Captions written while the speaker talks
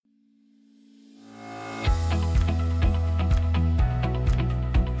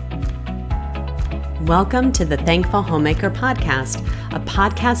Welcome to the Thankful Homemaker Podcast, a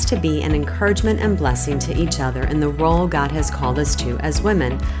podcast to be an encouragement and blessing to each other in the role God has called us to as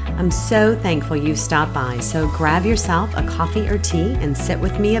women. I'm so thankful you stopped by, so grab yourself a coffee or tea and sit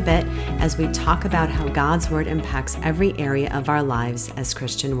with me a bit as we talk about how God's Word impacts every area of our lives as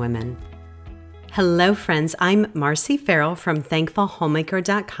Christian women. Hello friends, I'm Marcy Farrell from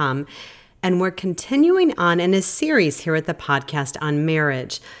ThankfulHomemaker.com, and we're continuing on in a series here at the podcast on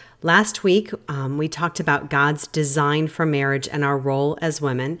marriage. Last week, we talked about God's design for marriage and our role as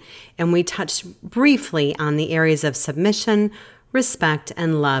women, and we touched briefly on the areas of submission, respect,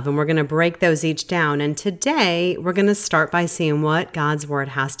 and love, and we're going to break those each down. And today, we're going to start by seeing what God's Word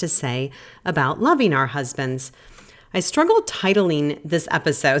has to say about loving our husbands. I struggled titling this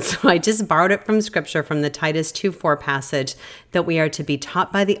episode, so I just borrowed it from Scripture from the Titus 2:4 passage that we are to be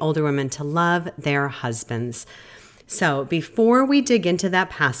taught by the older women to love their husbands. So before we dig into that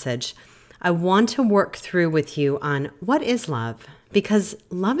passage, I want to work through with you on what is love, because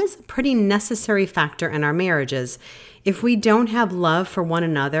love is a pretty necessary factor in our marriages. If we don't have love for one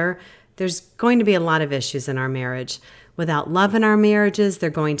another, there's going to be a lot of issues in our marriage. Without love in our marriages, they're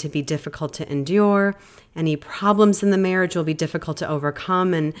going to be difficult to endure. Any problems in the marriage will be difficult to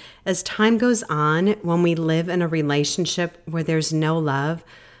overcome. And as time goes on, when we live in a relationship where there's no love,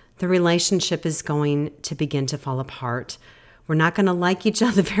 the relationship is going to begin to fall apart. We're not going to like each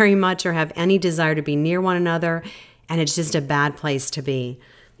other very much or have any desire to be near one another, and it's just a bad place to be.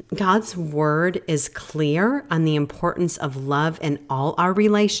 God's Word is clear on the importance of love in all our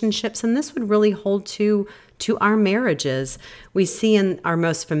relationships, and this would really hold to our marriages. We see in our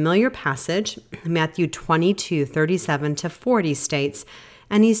most familiar passage, Matthew 22:37-40 states,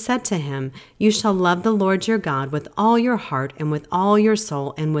 "And he said to him, you shall love the Lord your God with all your heart and with all your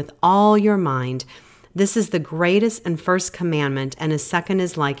soul and with all your mind. This is the greatest and first commandment, and a second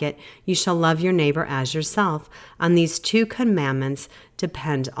is like it. You shall love your neighbor as yourself. On these two commandments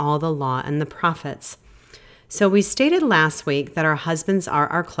depend all the law and the prophets." So we stated last week that our husbands are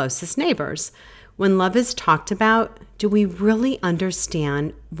our closest neighbors. When love is talked about, do we really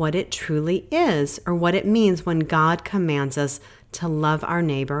understand what it truly is, or what it means when God commands us to love our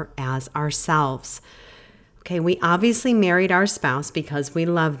neighbor as ourselves? Okay, we obviously married our spouse because we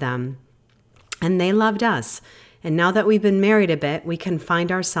love them, and they loved us. And now that we've been married a bit, we can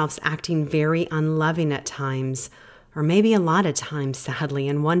find ourselves acting very unloving at times, or maybe a lot of times, sadly,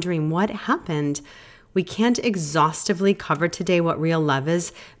 and wondering what happened. We can't exhaustively cover today what real love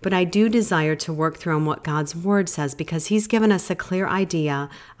is, but I do desire to work through on what God's Word says, because He's given us a clear idea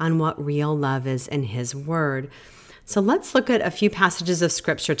on what real love is in His Word. So let's look at a few passages of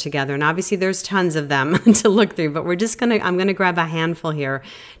Scripture together, and obviously there's tons of them to look through, but I'm going to grab a handful here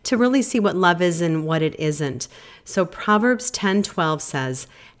to really see what love is and what it isn't. So Proverbs 10:12 says,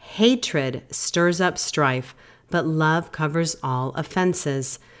 "Hatred stirs up strife, but love covers all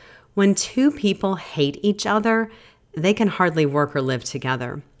offenses." When two people hate each other, they can hardly work or live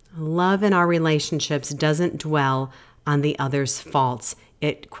together. Love in our relationships doesn't dwell on the other's faults.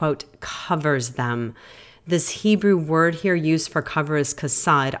 It, quote, covers them. This Hebrew word here used for cover is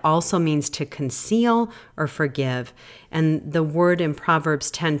kasah. It also means to conceal or forgive. And the word in Proverbs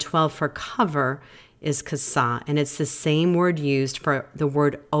 10:12 for cover is kasah. And it's the same word used for the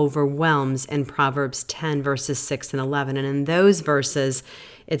word overwhelms in Proverbs 10 verses 6 and 11. And in those verses,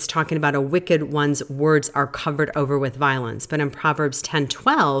 it's talking about a wicked one's words are covered over with violence. But in Proverbs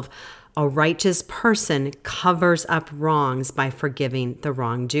 10:12, a righteous person covers up wrongs by forgiving the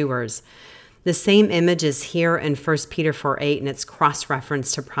wrongdoers. The same image is here in 1 Peter 4:8, and it's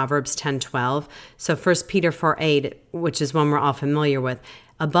cross-referenced to Proverbs 10:12. So 1 Peter 4:8, which is one we're all familiar with,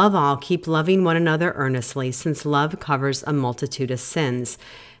 "Above all, keep loving one another earnestly, since love covers a multitude of sins."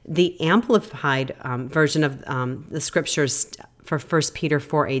 The amplified version of the scriptures for 1 Peter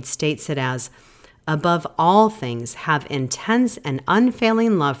 4:8 states it as, "Above all things, have intense and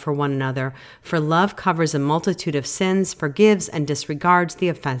unfailing love for one another, for love covers a multitude of sins, forgives and disregards the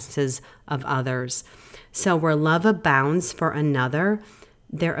offenses of others." So where love abounds for another,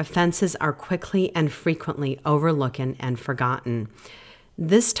 their offenses are quickly and frequently overlooked and forgotten.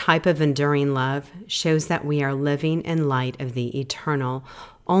 This type of enduring love shows that we are living in light of the eternal.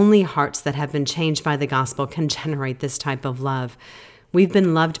 Only hearts that have been changed by the gospel can generate this type of love. We've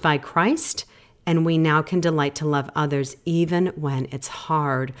been loved by Christ, and we now can delight to love others even when it's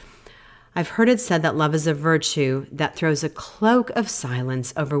hard. I've heard it said that love is a virtue that throws a cloak of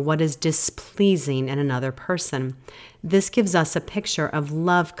silence over what is displeasing in another person. This gives us a picture of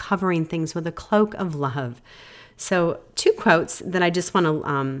love covering things with a cloak of love. So 2 quotes that I just want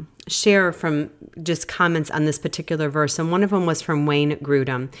to share from just comments on this particular verse, and one of them was from Wayne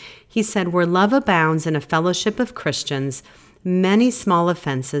Grudem. He said, "Where love abounds in a fellowship of Christians, many small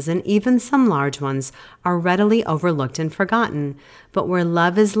offenses and even some large ones are readily overlooked and forgotten. But where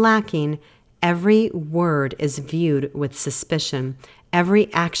love is lacking, every word is viewed with suspicion.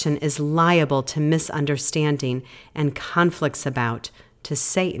 Every action is liable to misunderstanding and conflicts about to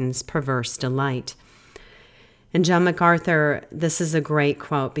Satan's perverse delight." And John MacArthur, this is a great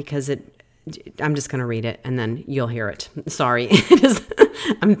quote because I'm just going to read it and then you'll hear it. Sorry.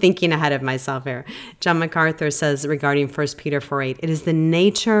 I'm thinking ahead of myself here. John MacArthur says regarding 1 Peter 4:8, "It is the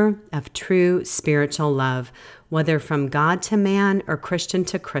nature of true spiritual love, whether from God to man or Christian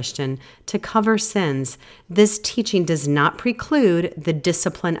to Christian, to cover sins. This teaching does not preclude the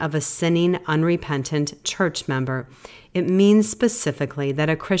discipline of a sinning, unrepentant church member. It means specifically that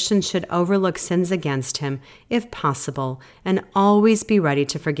a Christian should overlook sins against him, if possible, and always be ready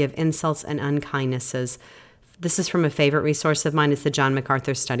to forgive insults and unkindnesses." This is from a favorite resource of mine. It's the John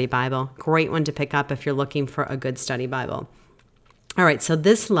MacArthur Study Bible. Great one to pick up if you're looking for a good study Bible. All right, so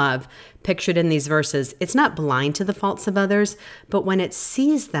this love pictured in these verses, it's not blind to the faults of others, but when it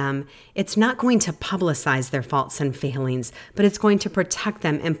sees them, it's not going to publicize their faults and failings, but it's going to protect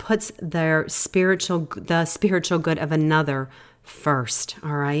them and puts the spiritual good of another first,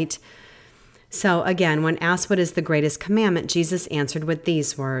 all right? So again, when asked what is the greatest commandment, Jesus answered with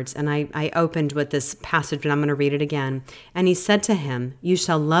these words, and I opened with this passage, but I'm going to read it again. "And he said to him, you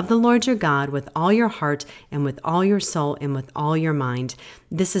shall love the Lord your God with all your heart and with all your soul and with all your mind.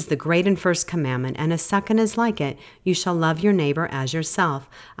 This is the great and first commandment, and a second is like it. You shall love your neighbor as yourself.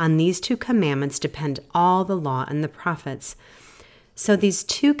 On these two commandments depend all the law and the prophets." So these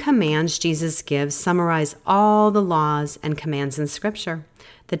two commands Jesus gives summarize all the laws and commands in Scripture.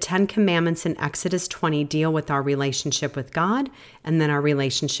 The 10 commandments in Exodus 20 deal with our relationship with God and then our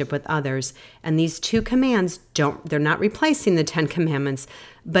relationship with others. And these two commands they're not replacing the 10 commandments,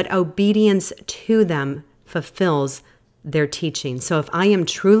 but obedience to them fulfills their teaching. So if I am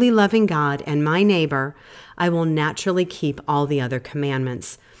truly loving God and my neighbor, I will naturally keep all the other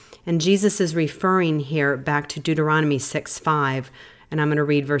commandments. And Jesus is referring here back to Deuteronomy 6:5. And I'm going to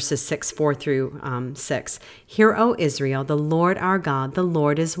read verses 4 through 6. "Hear, O Israel, the Lord our God, the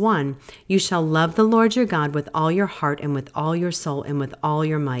Lord is one. You shall love the Lord your God with all your heart and with all your soul and with all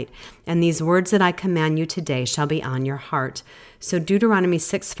your might. And these words that I command you today shall be on your heart." So Deuteronomy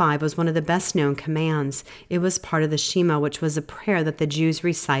 6:5 was one of the best known commands. It was part of the Shema, which was a prayer that the Jews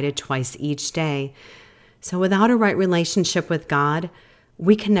recited twice each day. So without a right relationship with God,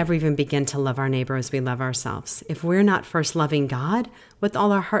 we can never even begin to love our neighbor as we love ourselves. If we're not first loving God with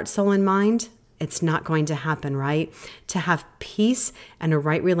all our heart, soul, and mind, it's not going to happen, right? To have peace and a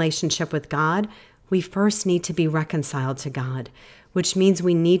right relationship with God, we first need to be reconciled to God, which means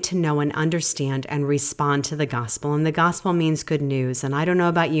we need to know and understand and respond to the gospel. And the gospel means good news. And I don't know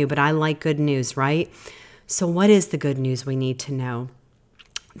about you, but I like good news, right? So what is the good news we need to know?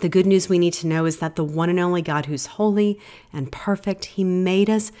 The good news we need to know is that the one and only God who's holy and perfect, he made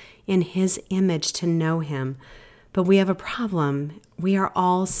us in his image to know him. But we have a problem. We are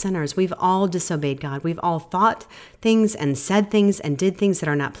all sinners. We've all disobeyed God. We've all thought things and said things and did things that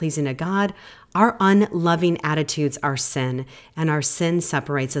are not pleasing to God. Our unloving attitudes are sin, and our sin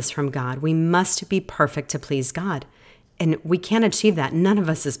separates us from God. We must be perfect to please God. And we can't achieve that. None of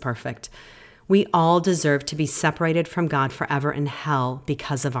us is perfect. We all deserve to be separated from God forever in hell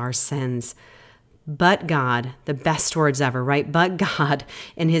because of our sins. But God, the best words ever, right? But God,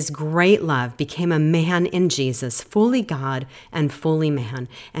 in his great love, became a man in Jesus, fully God and fully man.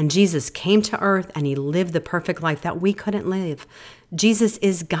 And Jesus came to earth and he lived the perfect life that we couldn't live. Jesus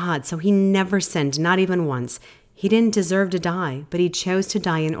is God, so he never sinned, not even once. He didn't deserve to die, but he chose to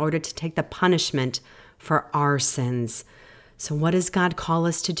die in order to take the punishment for our sins. So what does God call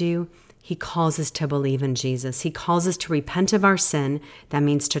us to do? He calls us to believe in Jesus. He calls us to repent of our sin. That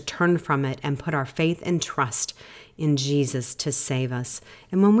means to turn from it and put our faith and trust in Jesus to save us.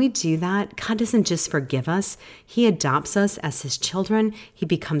 And when we do that, God doesn't just forgive us. He adopts us as his children. He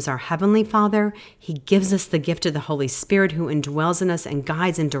becomes our heavenly Father. He gives us the gift of the Holy Spirit who indwells in us and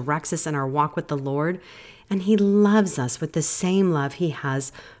guides and directs us in our walk with the Lord. And he loves us with the same love he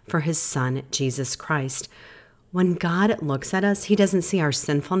has for his Son, Jesus Christ. When God looks at us, he doesn't see our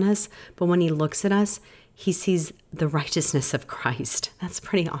sinfulness, but when he looks at us, he sees the righteousness of Christ. That's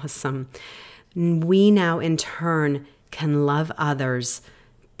pretty awesome. We now, in turn, can love others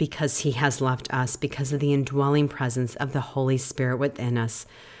because he has loved us, because of the indwelling presence of the Holy Spirit within us.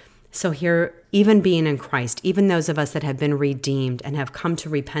 So here, even being in Christ, even those of us that have been redeemed and have come to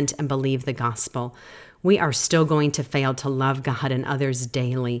repent and believe the gospel, we are still going to fail to love God and others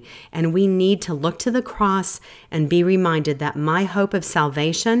daily. And we need to look to the cross and be reminded that my hope of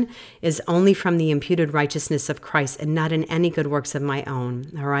salvation is only from the imputed righteousness of Christ and not in any good works of my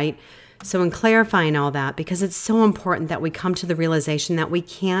own. All right? So in clarifying all that, because it's so important that we come to the realization that we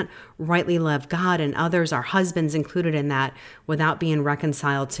can't rightly love God and others, our husbands included in that, without being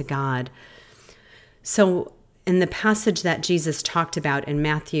reconciled to God. So in the passage that Jesus talked about in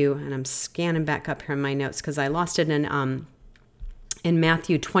Matthew, and I'm scanning back up here in my notes because I lost it in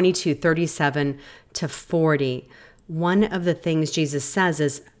Matthew 22:37 to 40, one of the things Jesus says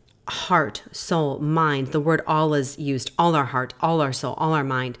is heart, soul, mind. The word all is used, all our heart, all our soul, all our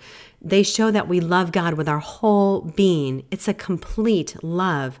mind. They show that we love God with our whole being. It's a complete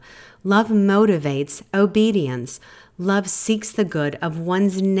love. Love motivates obedience. Love seeks the good of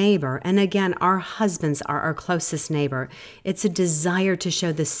one's neighbor. And again, our husbands are our closest neighbor. It's a desire to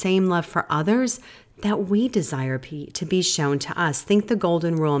show the same love for others that we desire to be shown to us. Think the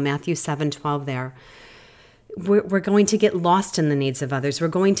golden rule, Matthew 7:12 there. We're going to get lost in the needs of others. We're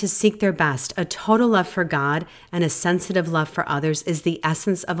going to seek their best. A total love for God and a sensitive love for others is the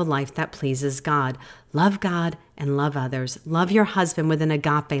essence of a life that pleases God. Love God and love others. Love your husband with an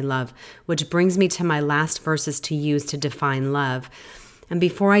agape love, which brings me to my last verses to use to define love. And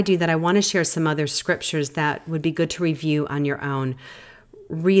before I do that, I want to share some other scriptures that would be good to review on your own.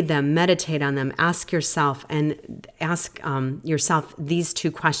 Read them, meditate on them, ask yourself yourself these two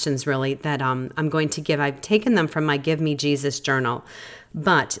questions really that I'm going to give. I've taken them from my Give Me Jesus journal,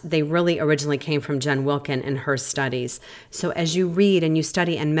 but they really originally came from Jen Wilkin in her studies. So as you read and you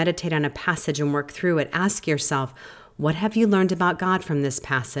study and meditate on a passage and work through it, ask yourself, what have you learned about God from this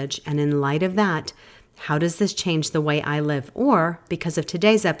passage? And in light of that, how does this change the way I live? Or, because of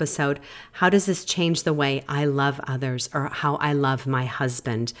today's episode, how does this change the way I love others or how I love my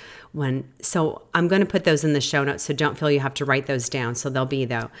husband? So I'm going to put those in the show notes, so don't feel you have to write those down. So they'll be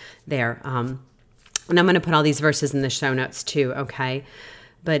there. And I'm going to put all these verses in the show notes too, okay?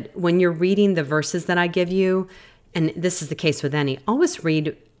 But when you're reading the verses that I give you, and this is the case with any, always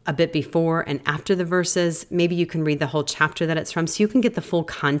read a bit before and after the verses. Maybe you can read the whole chapter that it's from so you can get the full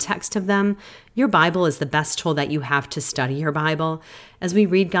context of them. Your Bible is the best tool that you have to study your Bible. As we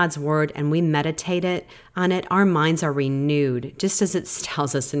read God's word and we meditate on it, our minds are renewed, just as it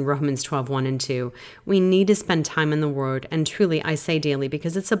tells us in Romans 12:1 and 2. We need to spend time in the word, and truly I say daily,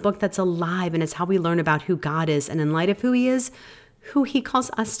 because it's a book that's alive and it's how we learn about who God is, and in light of who he is, who he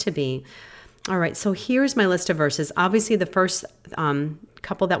calls us to be. All right, so here's my list of verses. Obviously, the first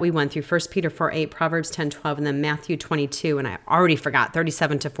couple that we went through, 1 Peter 4:8, Proverbs 10:12, and then Matthew 22, and I already forgot,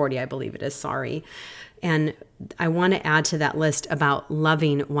 37 to 40, I believe it is, sorry. And I want to add to that list about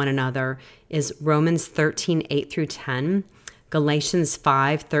loving one another is Romans 13:8 through 10, Galatians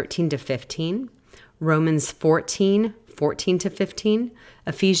 5:13 to 15, Romans 14:14 to 15,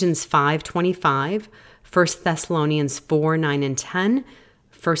 Ephesians 5:25, 1 Thessalonians 4:9 and 10,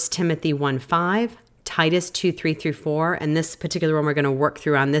 1 Timothy 1:5, Titus 2:3 through 4, and this particular one we're going to work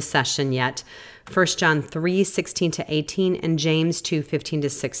through on this session yet, 1 John 3:16 to 18, and James 2:15 to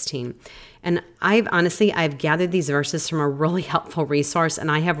 16. And I've gathered these verses from a really helpful resource,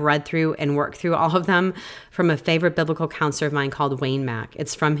 and I have read through and worked through all of them from a favorite biblical counselor of mine called Wayne Mack.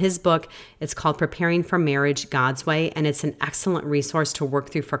 It's from his book. It's called Preparing for Marriage God's Way, and it's an excellent resource to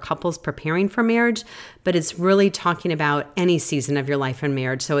work through for couples preparing for marriage, but it's really talking about any season of your life in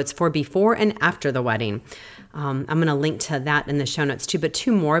marriage. So it's for before and after the wedding. I'm going to link to that in the show notes too, but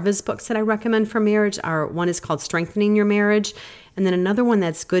two more of his books that I recommend for marriage are, one is called Strengthening Your Marriage, and then another one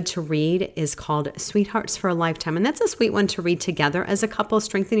that's good to read is called Sweethearts for a Lifetime. And that's a sweet one to read together as a couple.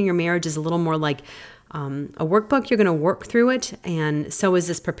 Strengthening Your Marriage is a little more like a workbook. You're going to work through it. And so is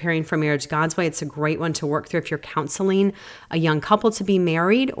this Preparing for Marriage God's Way. It's a great one to work through if you're counseling a young couple to be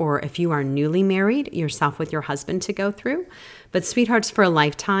married, or if you are newly married yourself with your husband to go through. But Sweethearts for a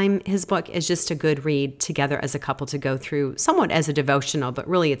Lifetime, his book, is just a good read together as a couple to go through, somewhat as a devotional, but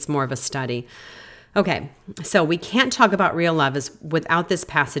really it's more of a study. Okay, so we can't talk about real love without this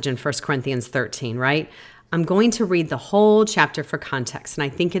passage in 1 Corinthians 13, right? I'm going to read the whole chapter for context, and I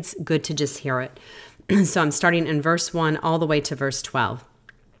think it's good to just hear it. So I'm starting in verse 1 all the way to verse 12.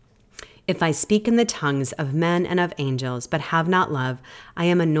 If I speak in the tongues of men and of angels, but have not love, I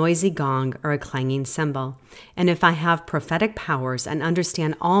am a noisy gong or a clanging cymbal. And if I have prophetic powers and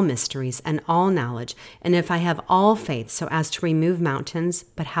understand all mysteries and all knowledge, and if I have all faith so as to remove mountains,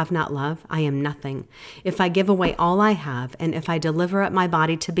 but have not love, I am nothing. If I give away all I have, and if I deliver up my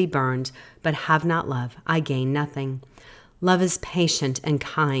body to be burned, but have not love, I gain nothing. Love is patient and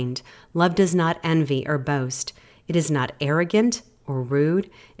kind. Love does not envy or boast. It is not arrogant. or rude.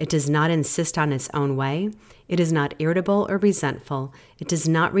 It does not insist on its own way. It is not irritable or resentful. It does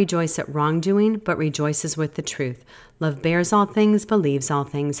not rejoice at wrongdoing, but rejoices with the truth. Love bears all things, believes all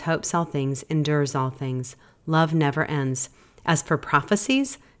things, hopes all things, endures all things. Love never ends. As for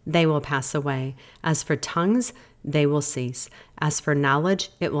prophecies, they will pass away. As for tongues, they will cease. As for knowledge,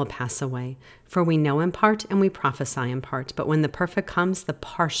 it will pass away. For we know in part and we prophesy in part. But when the perfect comes, the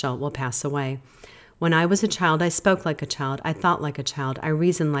partial will pass away. When I was a child, I spoke like a child. I thought like a child. I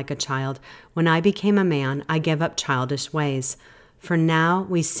reasoned like a child. When I became a man, I gave up childish ways. For now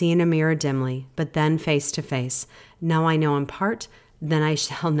we see in a mirror dimly, but then face to face. Now I know in part, then I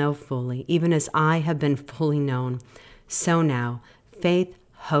shall know fully, even as I have been fully known. So now, faith,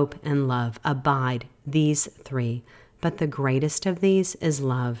 hope, and love abide, these three. But the greatest of these is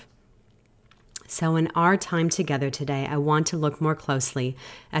love. So in our time together today, I want to look more closely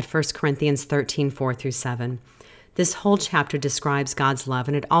at 1 Corinthians 13, 4-7. This whole chapter describes God's love,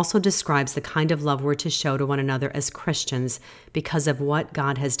 and it also describes the kind of love we're to show to one another as Christians because of what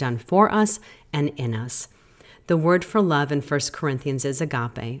God has done for us and in us. The word for love in 1 Corinthians is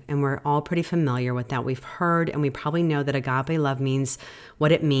agape, and we're all pretty familiar with that. We've heard and we probably know that agape love means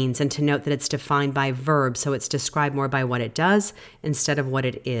what it means, and to note that it's defined by verbs, so it's described more by what it does instead of what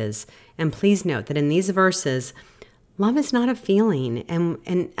it is. And please note that in these verses, love is not a feeling,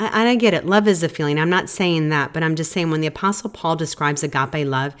 and I get it. Love is a feeling. I'm not saying that, but I'm just saying when the Apostle Paul describes agape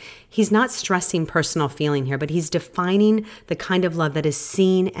love, he's not stressing personal feeling here, but he's defining the kind of love that is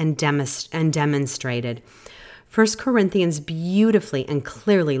seen and demonstrated. 1 Corinthians beautifully and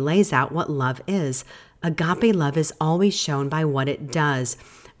clearly lays out what love is. Agape love is always shown by what it does.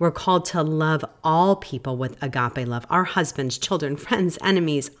 We're called to love all people with agape love, our husbands, children, friends,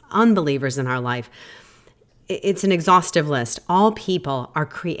 enemies, unbelievers in our life. It's an exhaustive list. All people are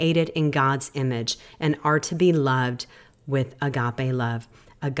created in God's image and are to be loved with agape love.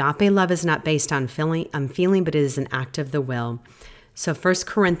 Agape love is not based on feeling, but it is an act of the will. So 1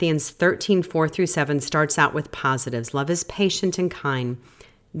 Corinthians 13, 4-7 starts out with positives. Love is patient and kind.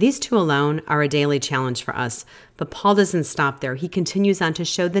 These two alone are a daily challenge for us, but Paul doesn't stop there. He continues on to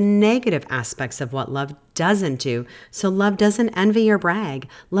show the negative aspects of what love doesn't do. So love doesn't envy or brag.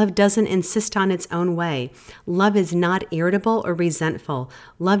 Love doesn't insist on its own way. Love is not irritable or resentful.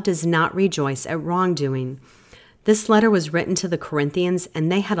 Love does not rejoice at wrongdoing. This letter was written to the Corinthians,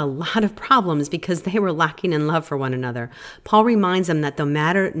 and they had a lot of problems because they were lacking in love for one another. Paul reminds them that no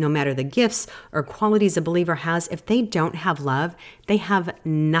matter the gifts or qualities a believer has, if they don't have love, they have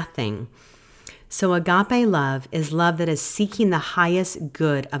nothing. So agape love is love that is seeking the highest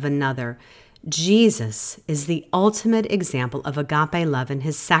good of another. Jesus is the ultimate example of agape love in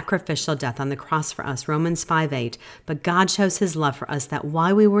his sacrificial death on the cross for us, Romans 5:8. But God shows his love for us that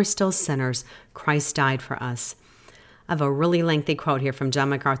while we were still sinners, Christ died for us. I have a really lengthy quote here from John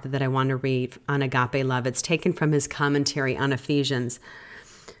MacArthur that I want to read on agape love. It's taken from his commentary on Ephesians.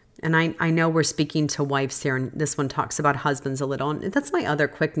 And I know we're speaking to wives here, and this one talks about husbands a little. And that's my other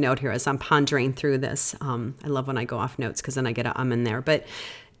quick note here as I'm pondering through this. I love when I go off notes because then I get a in there. But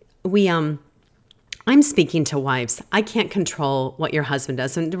I'm speaking to wives. I can't control what your husband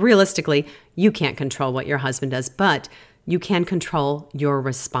does. And realistically, you can't control what your husband does, but you can control your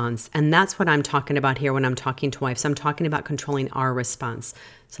response. And that's what I'm talking about here when I'm talking to wives. I'm talking about controlling our response.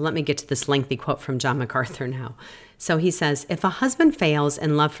 So let me get to this lengthy quote from John MacArthur now. So he says, if a husband fails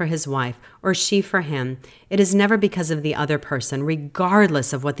in love for his wife or she for him, it is never because of the other person,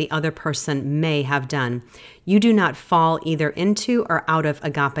 regardless of what the other person may have done. You do not fall either into or out of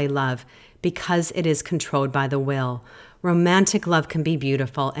agape love because it is controlled by the will. Romantic love can be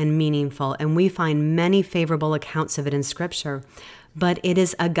beautiful and meaningful, and we find many favorable accounts of it in Scripture. But it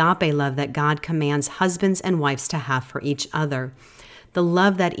is agape love that God commands husbands and wives to have for each other. The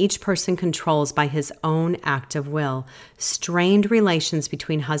love that each person controls by his own act of will. Strained relations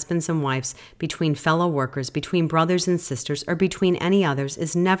between husbands and wives, between fellow workers, between brothers and sisters, or between any others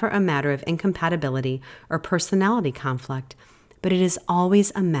is never a matter of incompatibility or personality conflict, but it is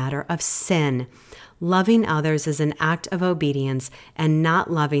always a matter of sin. Loving others is an act of obedience, and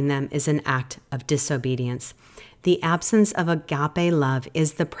not loving them is an act of disobedience. The absence of agape love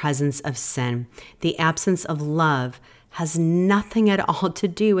is the presence of sin. The absence of love has nothing at all to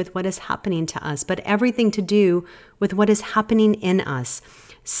do with what is happening to us, but everything to do with what is happening in us.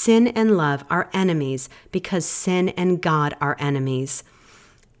 Sin and love are enemies because sin and God are enemies.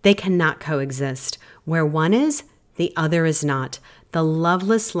 They cannot coexist. Where one is, the other is not. The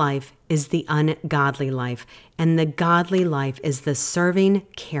loveless life is the ungodly life, and the godly life is the serving,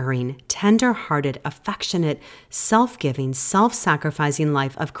 caring, tender-hearted, affectionate, self-giving, self-sacrificing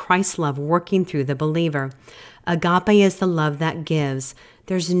life of Christ's love working through the believer. Agape is the love that gives.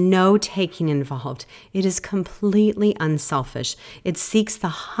 There's no taking involved. It is completely unselfish. It seeks the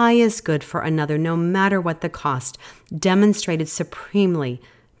highest good for another, no matter what the cost, demonstrated supremely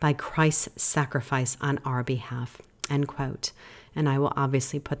by Christ's sacrifice on our behalf. End quote. And I will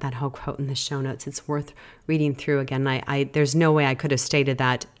obviously put that whole quote in the show notes. It's worth reading through again. There's no way I could have stated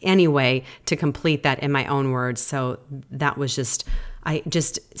that anyway to complete that in my own words. So that was just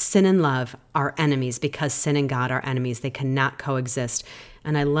sin and love are enemies because sin and God are enemies. They cannot coexist.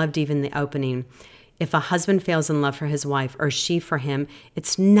 And I loved even the opening. If a husband fails in love for his wife or she for him,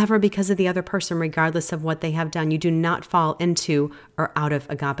 it's never because of the other person, regardless of what they have done. You do not fall into or out of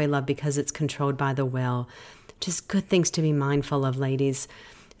agape love because it's controlled by the will. Just good things to be mindful of, ladies.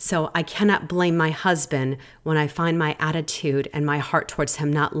 So I cannot blame my husband when I find my attitude and my heart towards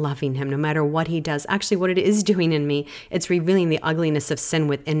him not loving him, no matter what he does. Actually, what it is doing in me, it's revealing the ugliness of sin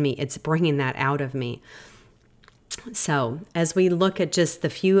within me. It's bringing that out of me. So as we look at just the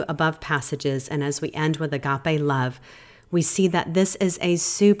few above passages and as we end with agape love, we see that this is a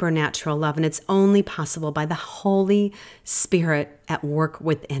supernatural love, and it's only possible by the Holy Spirit at work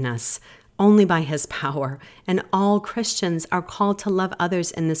within us. Only by his power. And all Christians are called to love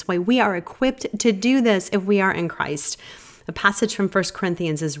others in this way. We are equipped to do this if we are in Christ. A passage from 1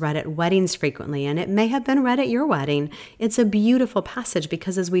 Corinthians is read at weddings frequently, and it may have been read at your wedding. It's a beautiful passage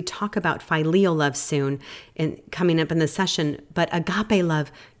because as we talk about filial love soon, coming up in the session, but agape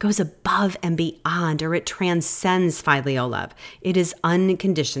love goes above and beyond, or it transcends filial love. It is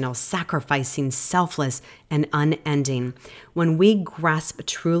unconditional, sacrificing, selfless, and unending. When we grasp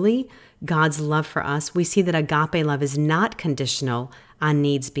truly God's love for us, we see that agape love is not conditional on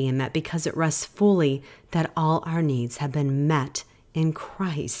needs being met because it rests fully that all our needs have been met in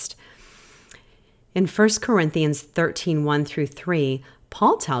Christ. In 1 Corinthians 13, 1 through 3,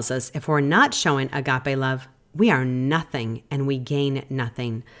 Paul tells us if we're not showing agape love, we are nothing and we gain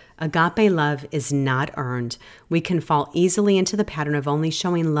nothing. Agape love is not earned. We can fall easily into the pattern of only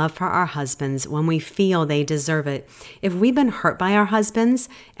showing love for our husbands when we feel they deserve it. If we've been hurt by our husbands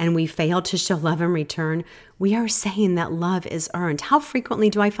and we fail to show love in return, we are saying that love is earned. How frequently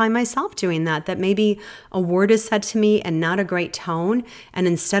do I find myself doing that? That maybe a word is said to me and not a great tone, and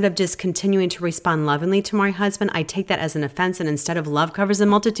instead of just continuing to respond lovingly to my husband, I take that as an offense, and instead of love covers a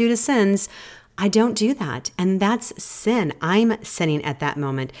multitude of sins, I don't do that. And that's sin. I'm sinning at that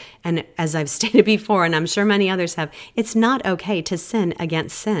moment. And as I've stated before, and I'm sure many others have, it's not okay to sin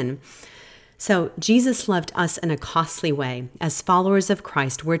against sin. So Jesus loved us in a costly way. As followers of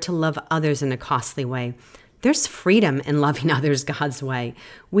Christ, we're to love others in a costly way. There's freedom in loving others God's way.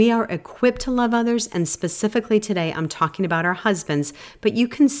 We are equipped to love others, and specifically today, I'm talking about our husbands, but you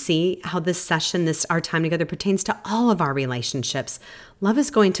can see how this session, our time together, pertains to all of our relationships. Love is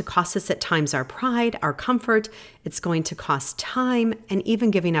going to cost us at times our pride, our comfort. It's going to cost time and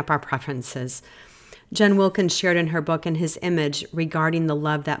even giving up our preferences. Jen Wilkins shared in her book In His Image regarding the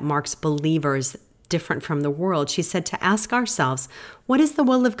love that marks believers different from the world. She said to ask ourselves, what is the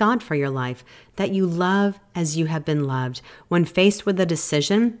will of God for your life? That you love as you have been loved. When faced with a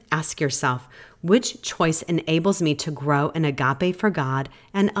decision, ask yourself, which choice enables me to grow in agape for God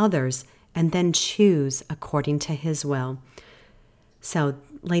and others, and then choose according to his will. So,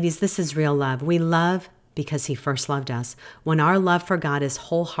 ladies, this is real love. We love because he first loved us. When our love for God is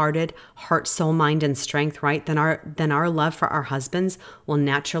wholehearted, heart, soul, mind, and strength, right, then our love for our husbands will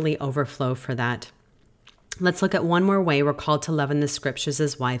naturally overflow for that. Let's look at one more way we're called to love in the scriptures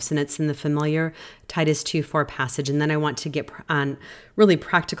as wives, and it's in the familiar Titus 2:4 passage. And then I want to get on really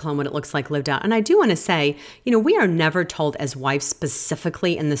practical on what it looks like lived out. And I do want to say, we are never told as wives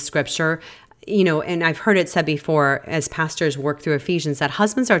specifically in the scripture, and I've heard it said before as pastors work through Ephesians that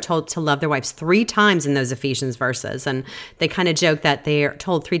husbands are told to love their wives 3 times in those Ephesians verses. And they kind of joke that they are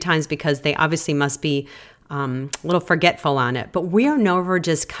told 3 times because they obviously must be a little forgetful on it. But we are never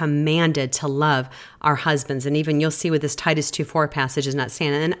just commanded to love our husbands. And even you'll see with this Titus 2:4 passage is not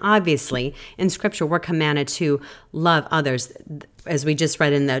saying it. And obviously in scripture, we're commanded to love others. As we just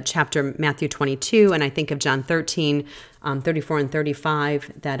read in the chapter Matthew 22, and I think of John 13, 34 and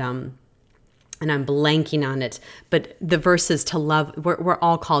 35, that, and I'm blanking on it, but the verses to love, we're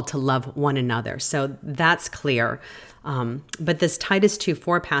all called to love one another. So that's clear. But this Titus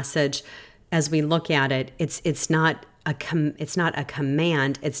 2:4 passage, as we look at it, it's not it's not a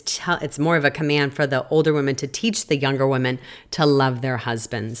command. It's more of a command for the older women to teach the younger women to love their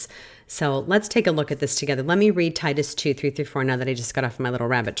husbands. So let's take a look at this together. Let me read Titus 2:3-4 now that I just got off my little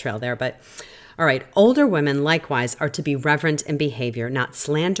rabbit trail there. But all right, older women likewise are to be reverent in behavior, not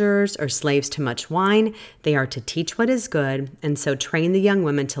slanderers or slaves to much wine. They are to teach what is good, and so train the young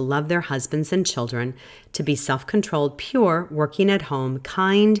women to love their husbands and children, to be self-controlled, pure, working at home,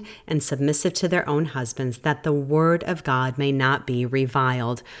 kind, and submissive to their own husbands, that the word of God may not be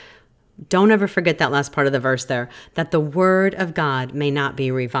reviled. Don't ever forget that last part of the verse there, that the word of God may not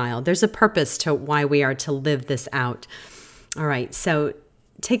be reviled. There's a purpose to why we are to live this out. All right, so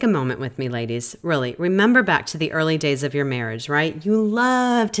take a moment with me, ladies. Really, remember back to the early days of your marriage, right? You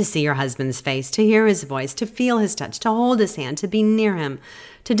love to see your husband's face, to hear his voice, to feel his touch, to hold his hand, to be near him,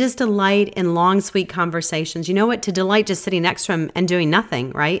 to just delight in long, sweet conversations. You know what? To delight just sitting next to him and doing nothing,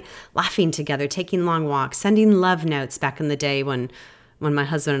 right? Laughing together, taking long walks, sending love notes back in the day when my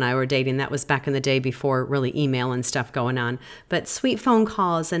husband and I were dating. That was back in the day before really email and stuff going on. But sweet phone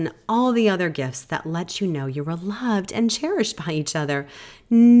calls and all the other gifts that let you know you were loved and cherished by each other.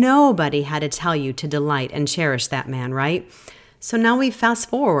 Nobody had to tell you to delight and cherish that man, right? So now we fast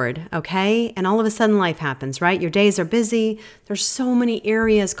forward, okay? And all of a sudden life happens, right? Your days are busy. There's so many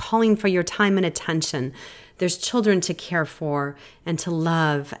areas calling for your time and attention. There's children to care for and to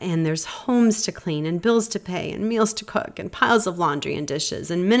love, and there's homes to clean and bills to pay and meals to cook and piles of laundry and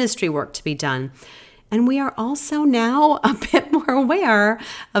dishes and ministry work to be done. And we are also now a bit more aware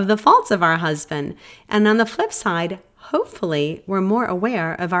of the faults of our husband. And on the flip side, hopefully, we're more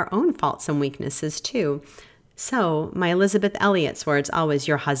aware of our own faults and weaknesses too. So my Elizabeth Elliot's words always,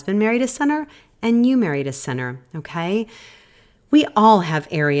 your husband married a sinner and you married a sinner, okay? We all have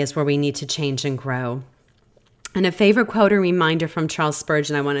areas where we need to change and grow. And a favorite quote or reminder from Charles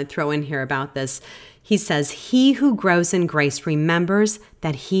Spurgeon I want to throw in here about this. He says, he who grows in grace remembers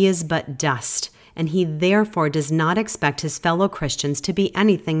that he is but dust, and he therefore does not expect his fellow Christians to be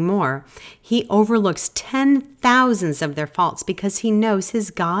anything more. He overlooks 10,000s of their faults because he knows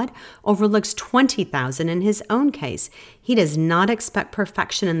his God overlooks 20,000 in his own case. He does not expect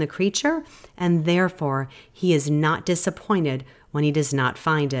perfection in the creature, and therefore he is not disappointed when he does not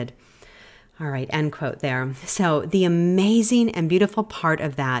find it. All right, end quote there. So the amazing and beautiful part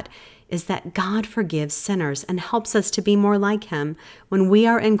of that is that God forgives sinners and helps us to be more like him. When we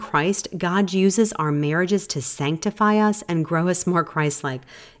are in Christ, God uses our marriages to sanctify us and grow us more Christ-like.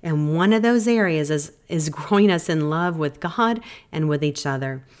 And one of those areas is growing us in love with God and with each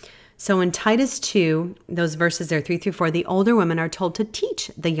other. So in Titus 2, those verses there, 3-4, the older women are told to teach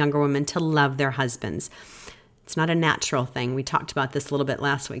the younger women to love their husbands. It's not a natural thing. We talked about this a little bit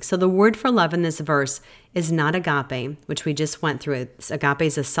last week. So the word for love in this verse is not agape, which we just went through. Agape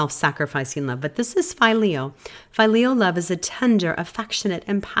is a self-sacrificing love, but this is phileo. Phileo love is a tender, affectionate,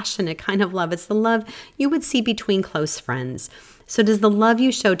 and passionate kind of love. It's the love you would see between close friends. So does the love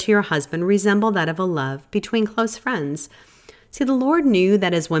you show to your husband resemble that of a love between close friends? See, the Lord knew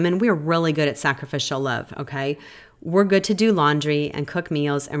that as women, we are really good at sacrificial love, okay? We're good to do laundry and cook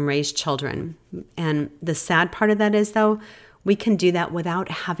meals and raise children. And the sad part of that is, though, we can do that without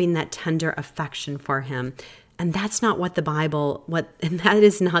having that tender affection for him. And that's not what and that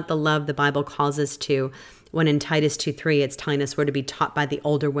is not the love the Bible calls us to when in Titus 2:3, it's telling us we're to be taught by the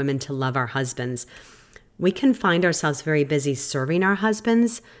older women to love our husbands. We can find ourselves very busy serving our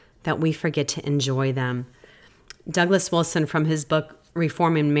husbands that we forget to enjoy them. Douglas Wilson, from his book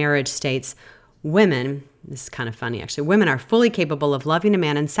Reforming Marriage, states, women, this is kind of funny actually, women are fully capable of loving a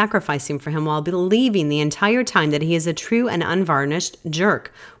man and sacrificing for him while believing the entire time that he is a true and unvarnished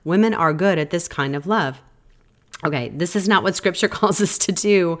jerk. Women are good at this kind of love. Okay, this is not what Scripture calls us to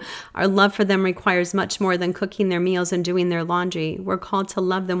do. Our love for them requires much more than cooking their meals and doing their laundry. We're called to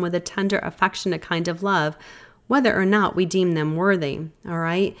love them with a tender, affectionate kind of love, whether or not we deem them worthy, all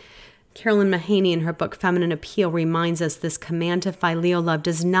right? Carolyn Mahaney, in her book Feminine Appeal, reminds us this command to phileo love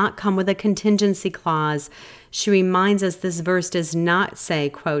does not come with a contingency clause. She reminds us this verse does not say,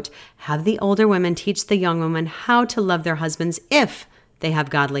 quote, have the older women teach the young women how to love their husbands if they have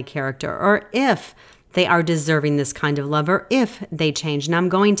godly character, or if they are deserving this kind of love, or if they change. And I'm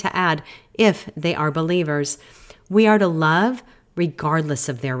going to add, if they are believers. We are to love regardless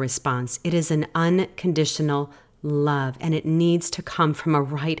of their response. It is an unconditional love, and it needs to come from a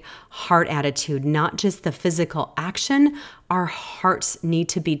right heart attitude, not just the physical action. Our hearts need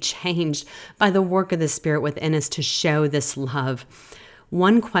to be changed by the work of the Spirit within us to show this love.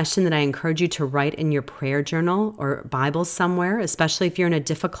 One question that I encourage you to write in your prayer journal or Bible somewhere, especially if you're in a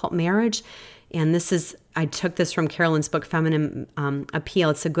difficult marriage, And I took this from Carolyn's book, Feminine Appeal.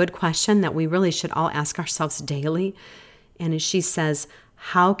 It's a good question that we really should all ask ourselves daily. And as she says,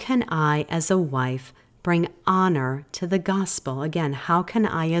 how can I as a wife bring honor to the gospel? Again, how can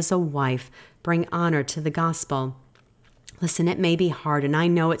I as a wife bring honor to the gospel? Listen, it may be hard, and I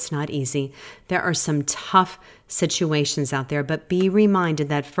know it's not easy. There are some tough situations out there, but be reminded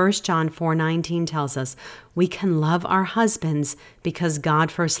that 1 John 4:19 tells us we can love our husbands because God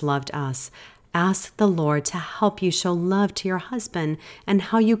first loved us. Ask the Lord to help you show love to your husband and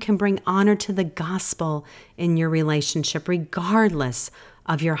how you can bring honor to the gospel in your relationship, regardless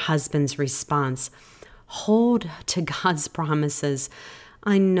of your husband's response. Hold to God's promises.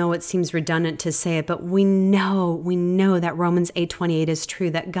 I know it seems redundant to say it, but we know that Romans 8:28 is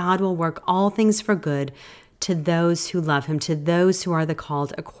true, that God will work all things for good to those who love him, to those who are the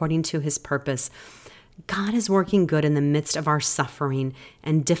called according to his purpose. God is working good in the midst of our suffering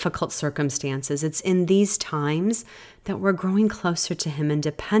and difficult circumstances. It's in these times that we're growing closer to him in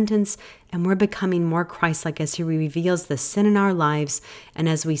dependence, and we're becoming more Christ-like as he reveals the sin in our lives and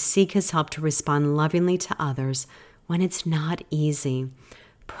as we seek his help to respond lovingly to others when it's not easy.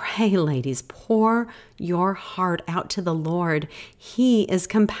 Pray, ladies, pour your heart out to the Lord. He is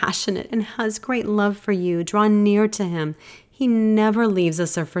compassionate and has great love for you. Draw near to him. He never leaves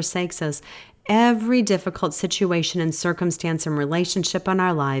us or forsakes us. Every difficult situation and circumstance and relationship in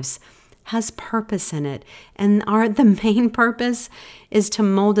our lives has purpose in it. And the main purpose is to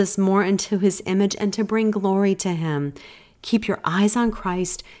mold us more into his image and to bring glory to him. Keep your eyes on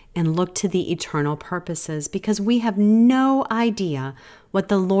Christ and look to the eternal purposes, because we have no idea what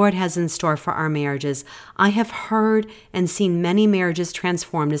the Lord has in store for our marriages. I have heard and seen many marriages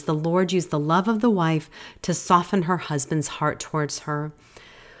transformed as the Lord used the love of the wife to soften her husband's heart towards her.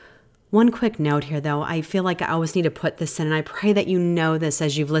 One quick note here, though. I feel like I always need to put this in, and I pray that you know this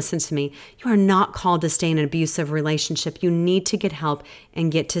as you've listened to me. You are not called to stay in an abusive relationship. You need to get help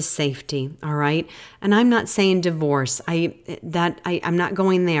and get to safety, all right? And I'm not saying divorce. I'm not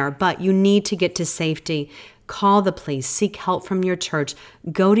going there, but you need to get to safety. Call the police. Seek help from your church.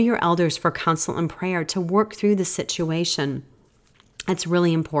 Go to your elders for counsel and prayer to work through the situation. That's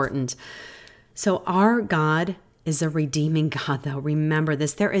really important. So our God is a redeeming God, though. Remember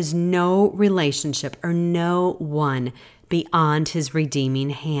this. There is no relationship or no one beyond his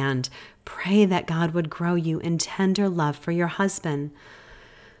redeeming hand. Pray that God would grow you in tender love for your husband.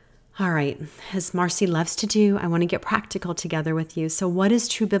 All right, as Marcy loves to do, I want to get practical together with you. So what does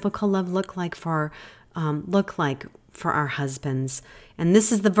true biblical love look like for our husbands? And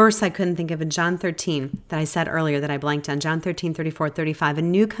this is the verse I couldn't think of in John 13 that I said earlier that I blanked on. John 13:34-35. A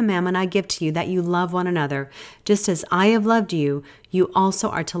new commandment I give to you, that you love one another. Just as I have loved you, you also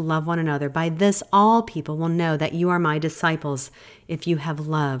are to love one another. By this all people will know that you are my disciples, if you have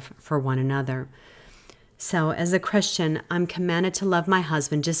love for one another. So as a Christian, I'm commanded to love my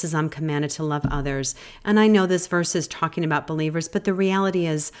husband just as I'm commanded to love others. And I know this verse is talking about believers, but the reality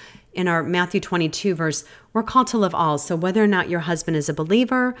is, in our Matthew 22 verse, we're called to love all. So whether or not your husband is a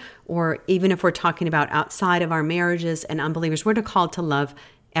believer, or even if we're talking about outside of our marriages and unbelievers, we're called to love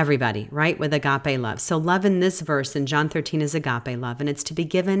everybody, right? With agape love. So love in this verse in John 13 is agape love, and it's to be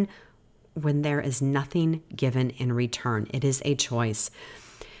given when there is nothing given in return. It is a choice.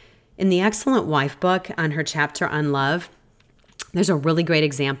 In the Excellent Wife book, on her chapter on love, there's a really great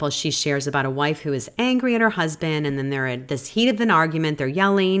example she shares about a wife who is angry at her husband, and then they're at this heat of an argument, they're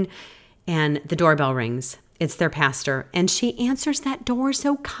yelling, and the doorbell rings. It's their pastor, and she answers that door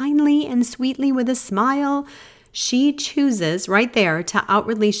so kindly and sweetly with a smile. She chooses right there to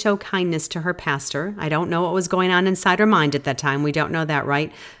outwardly show kindness to her pastor. I don't know what was going on inside her mind at that time. We don't know that,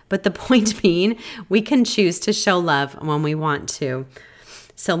 right? But the point being, we can choose to show love when we want to.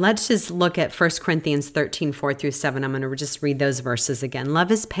 So let's just look at 1 Corinthians 13, 4-7. I'm going to just read those verses again. Love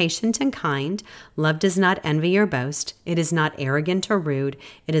is patient and kind. Love does not envy or boast. It is not arrogant or rude.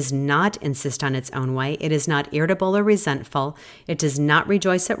 It does not insist on its own way. It is not irritable or resentful. It does not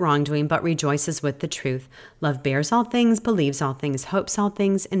rejoice at wrongdoing, but rejoices with the truth. Love bears all things, believes all things, hopes all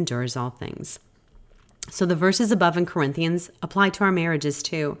things, endures all things. So the verses above in Corinthians apply to our marriages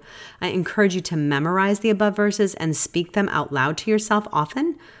too. I encourage you to memorize the above verses and speak them out loud to yourself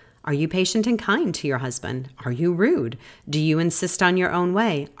often. Are you patient and kind to your husband? Are you rude? Do you insist on your own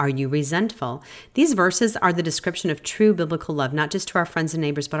way? Are you resentful? These verses are the description of true biblical love, not just to our friends and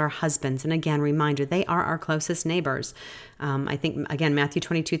neighbors, but our husbands. And again, reminder, they are our closest neighbors. I think, again, Matthew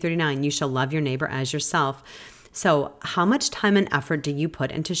 22:39, you shall love your neighbor as yourself. So how much time and effort do you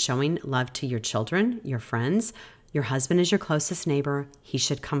put into showing love to your children, your friends? Your husband is your closest neighbor. He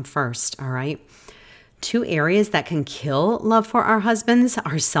should come first, all right? Two areas that can kill love for our husbands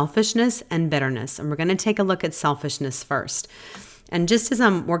are selfishness and bitterness. And we're going to take a look at selfishness first. And just as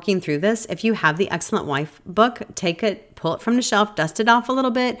I'm working through this, if you have the Excellent Wife book, take it, pull it from the shelf, dust it off a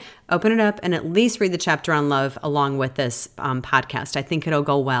little bit, open it up, and at least read the chapter on love along with this podcast. I think it'll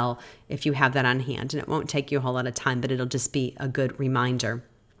go well if you have that on hand, and it won't take you a whole lot of time, but it'll just be a good reminder.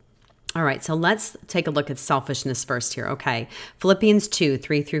 All right, so let's take a look at selfishness first here, okay? Philippians 2,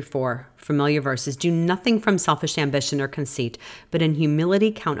 3-4, familiar verses. Do nothing from selfish ambition or conceit, but in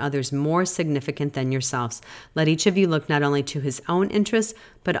humility count others more significant than yourselves. Let each of you look not only to his own interests,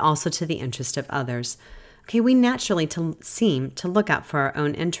 but also to the interest of others. Okay, we naturally seem to look out for our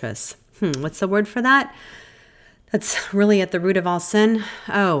own interests. What's the word for that? That's really at the root of all sin.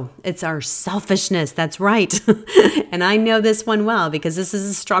 Oh, it's our selfishness. That's right. And I know this one well because this is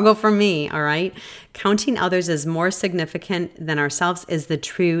a struggle for me, all right? Counting others as more significant than ourselves is the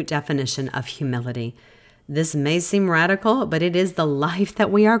true definition of humility. This may seem radical, but it is the life that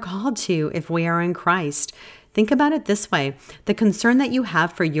we are called to if we are in Christ. Think about it this way. The concern that you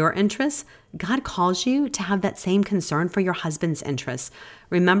have for your interests, God calls you to have that same concern for your husband's interests.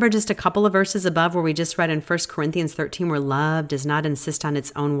 Remember just a couple of verses above where we just read in 1 Corinthians 13 where love does not insist on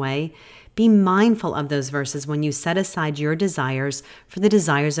its own way? Be mindful of those verses when you set aside your desires for the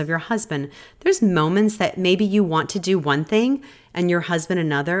desires of your husband. There's moments that maybe you want to do one thing and your husband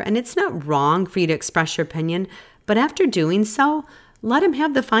another, and it's not wrong for you to express your opinion, but after doing so, let him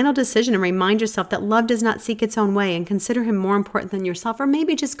have the final decision and remind yourself that love does not seek its own way and consider him more important than yourself, or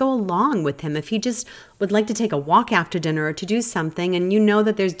maybe just go along with him. If he just would like to take a walk after dinner or to do something and you know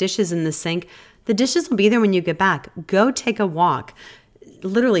that there's dishes in the sink, the dishes will be there when you get back. Go take a walk.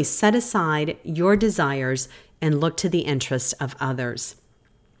 Literally set aside your desires and look to the interests of others.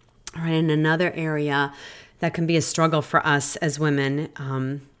 All right, in another area that can be a struggle for us as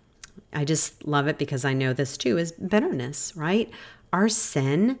women, I just love it because I know this too, is bitterness, right? Our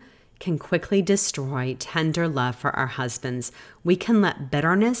sin can quickly destroy tender love for our husbands. We can let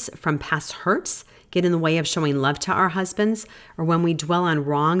bitterness from past hurts get in the way of showing love to our husbands, or when we dwell on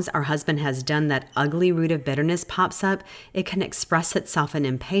wrongs our husband has done, that ugly root of bitterness pops up. It can express itself in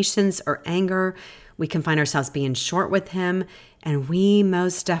impatience or anger. We can find ourselves being short with him, and we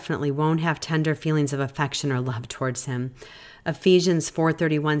most definitely won't have tender feelings of affection or love towards him. Ephesians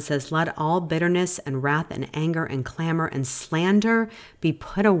 4:31 says, let all bitterness and wrath and anger and clamor and slander be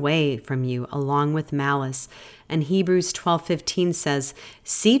put away from you along with malice. And Hebrews 12:15 says,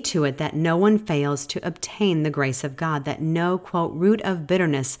 see to it that no one fails to obtain the grace of God, that no, quote, root of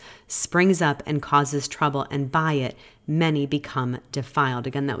bitterness springs up and causes trouble, and by it many become defiled.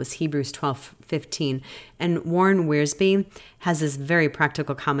 Again, that was Hebrews 12:15. And Warren Wiersbe has this very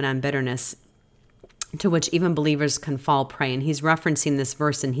practical comment on bitterness, to which even believers can fall prey. And he's referencing this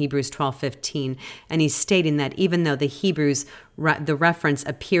verse in Hebrews 12:15. And he's stating that even though the reference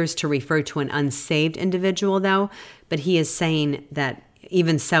appears to refer to an unsaved individual, though, but he is saying that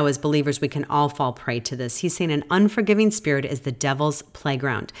even so, as believers, we can all fall prey to this. He's saying an unforgiving spirit is the devil's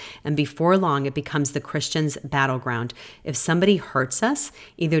playground, and before long, it becomes the Christian's battleground. If somebody hurts us,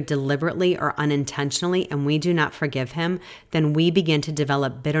 either deliberately or unintentionally, and we do not forgive him, then we begin to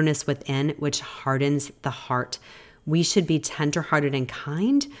develop bitterness within, which hardens the heart. We should be tender-hearted and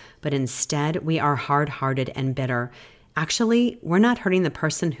kind, but instead we are hard-hearted and bitter. Actually, we're not hurting the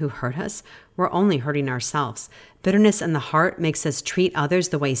person who hurt us. We're only hurting ourselves. Bitterness in the heart makes us treat others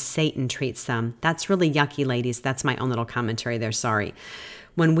the way Satan treats them. That's really yucky, ladies. That's my own little commentary there, sorry.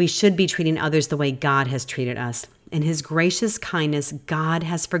 When we should be treating others the way God has treated us. In his gracious kindness, God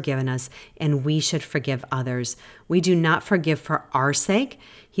has forgiven us, and we should forgive others. We do not forgive for our sake.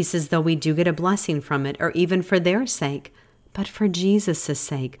 He says, though we do get a blessing from it, or even for their sake. But for Jesus'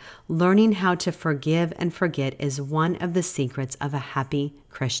 sake, learning how to forgive and forget is one of the secrets of a happy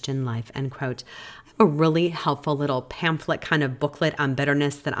Christian life, end quote. I have a really helpful little pamphlet kind of booklet on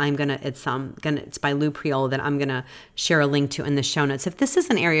bitterness that it's by Lou Priolo that I'm gonna share a link to in the show notes. If this is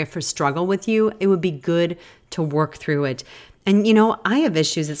an area for struggle with you, it would be good to work through it. And, I have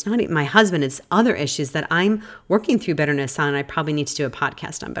issues. It's not even my husband. It's other issues that I'm working through bitterness on. I probably need to do a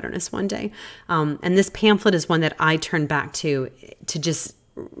podcast on bitterness one day. And this pamphlet is one that I turn back to just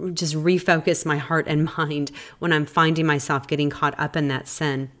refocus my heart and mind when I'm finding myself getting caught up in that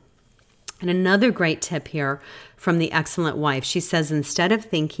sin. And another great tip here from the Excellent Wife, she says, instead of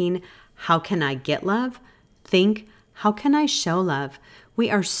thinking, how can I get love? Think, how can I show love? We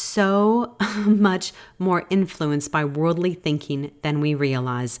are so much more influenced by worldly thinking than we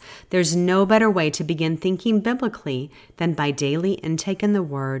realize. There's no better way to begin thinking biblically than by daily intake in the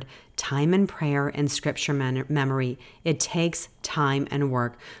Word, time in prayer, and scripture memory. It takes time and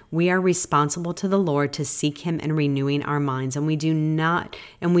work. We are responsible to the Lord to seek Him and renewing our minds, and we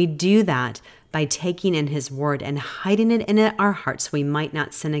do that by taking in His Word and hiding it in our hearts so we might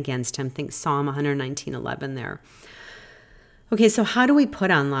not sin against Him. Think Psalm 119:11 there. Okay, so how do we put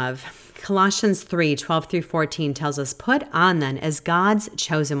on love? Colossians 3:12-14 tells us, "Put on then as God's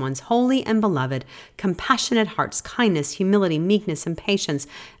chosen ones, holy and beloved, compassionate hearts, kindness, humility, meekness, and patience,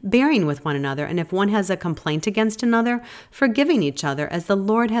 bearing with one another, and if one has a complaint against another, forgiving each other, as the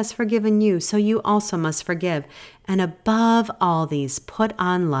Lord has forgiven you, so you also must forgive. And above all these, put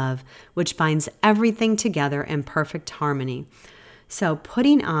on love, which binds everything together in perfect harmony." So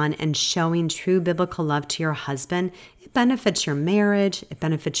putting on and showing true biblical love to your husband, it benefits your marriage, it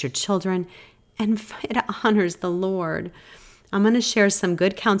benefits your children, and it honors the Lord. I'm going to share some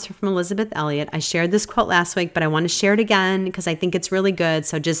good counsel from Elizabeth Elliot. I shared this quote last week, but I want to share it again because I think it's really good.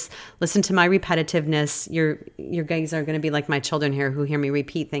 So just listen to my repetitiveness. Your guys are going to be like my children here who hear me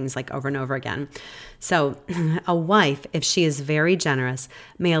repeat things like over and over again. So a wife, if she is very generous,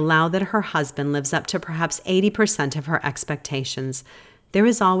 may allow that her husband lives up to perhaps 80% of her expectations. There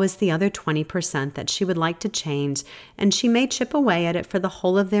is always the other 20% that she would like to change, and she may chip away at it for the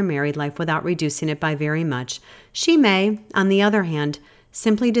whole of their married life without reducing it by very much. She may, on the other hand,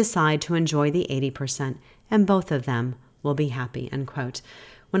 simply decide to enjoy the 80%, and both of them will be happy, end quote.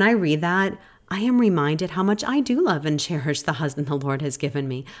 When I read that, I am reminded how much I do love and cherish the husband the Lord has given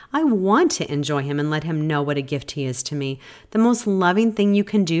me. I want to enjoy him and let him know what a gift he is to me. The most loving thing you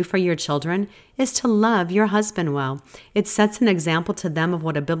can do for your children is to love your husband well. It sets an example to them of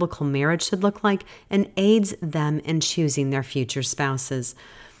what a biblical marriage should look like and aids them in choosing their future spouses.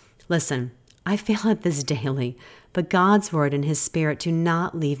 Listen, I fail at this daily, but God's word and His Spirit do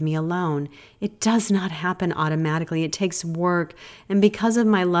not leave me alone. It does not happen automatically. It takes work. And because of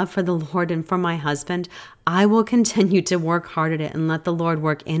my love for the Lord and for my husband, I will continue to work hard at it and let the Lord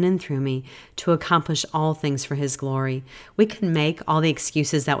work in and through me to accomplish all things for His glory. We can make all the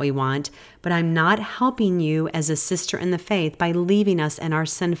excuses that we want, but I'm not helping you as a sister in the faith by leaving us in our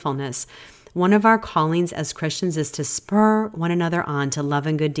sinfulness. One of our callings as Christians is to spur one another on to love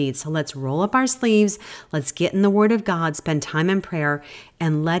and good deeds. So let's roll up our sleeves, let's get in the Word of God, spend time in prayer,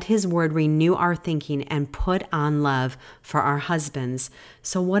 and let His Word renew our thinking and put on love for our husbands.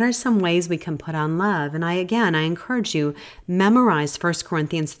 So what are some ways we can put on love? And I encourage you, memorize 1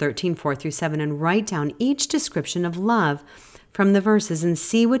 Corinthians 13:4-7, and write down each description of love from the verses and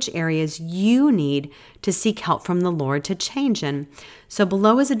see which areas you need to seek help from the Lord to change in. So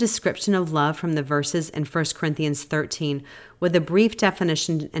below is a description of love from the verses in 1 Corinthians 13 with a brief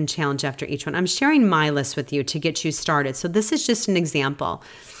definition and challenge after each one. I'm sharing my list with you to get you started. So this is just an example.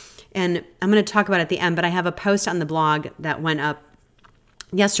 And I'm going to talk about it at the end, but I have a post on the blog that went up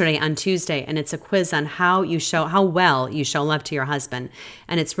yesterday on Tuesday, and it's a quiz on how well you show love to your husband.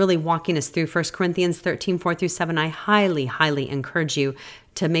 And it's really walking us through 1 Corinthians 13:4-7. I highly, highly encourage you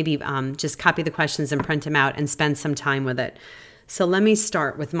to maybe just copy the questions and print them out and spend some time with it. So let me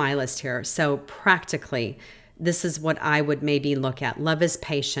start with my list here. So practically, this is what I would maybe look at. Love is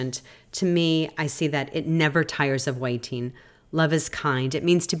patient. To me, I see that it never tires of waiting. Love is kind. It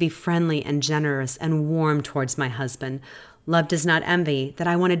means to be friendly and generous and warm towards my husband. Love does not envy, that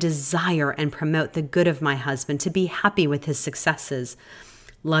I want to desire and promote the good of my husband, to be happy with his successes.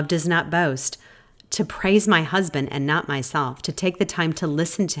 Love does not boast, to praise my husband and not myself, to take the time to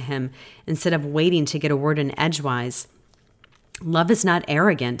listen to him instead of waiting to get a word in edgewise. Love is not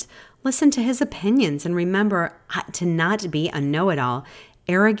arrogant. Listen to his opinions and remember to not be a know-it-all.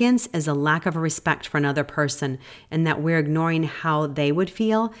 Arrogance is a lack of respect for another person and that we're ignoring how they would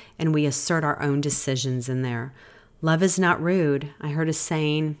feel and we assert our own decisions in there. Love is not rude. I heard a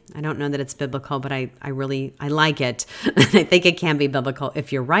saying, I don't know that it's biblical, but I like it. I think it can be biblical.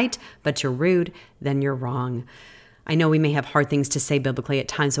 If you're right, but you're rude, then you're wrong. I know we may have hard things to say biblically at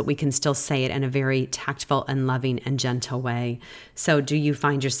times, but we can still say it in a very tactful and loving and gentle way. So do you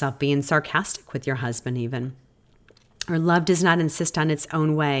find yourself being sarcastic with your husband even? Or love does not insist on its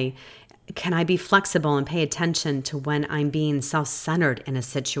own way. Can I be flexible and pay attention to when I'm being self-centered in a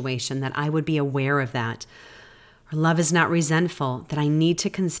situation, that I would be aware of that? Love is not resentful, that I need to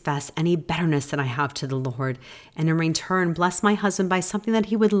confess any bitterness that I have to the Lord, and in return bless my husband by something that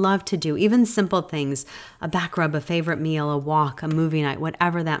he would love to do, even simple things, a back rub, a favorite meal, a walk, a movie night,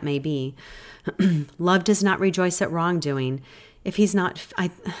 whatever that may be. Love does not rejoice at wrongdoing. if he's not,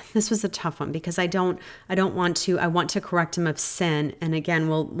 this was a tough one because I want to correct him of sin. And again,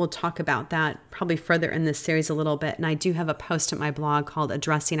 we'll talk about that probably further in this series a little bit. And I do have a post at my blog called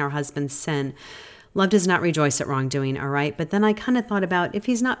Addressing Our Husband's Sin. Love does not rejoice at wrongdoing, all right? But then I kind of thought about if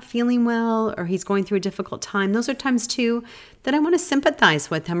he's not feeling well or he's going through a difficult time, those are times too that I want to sympathize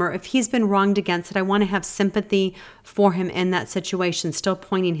with him. Or if he's been wronged against it, I want to have sympathy for him in that situation, still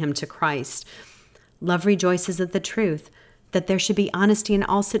pointing him to Christ. Love rejoices at the truth, that there should be honesty in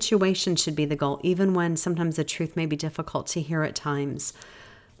all situations should be the goal, even when sometimes the truth may be difficult to hear at times.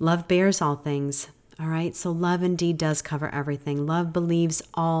 Love bears all things, all right? So love indeed does cover everything. Love believes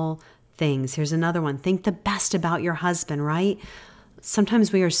all things. Here's another one. Think the best about your husband, right?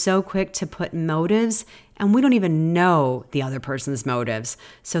 Sometimes we are so quick to put motives and we don't even know the other person's motives.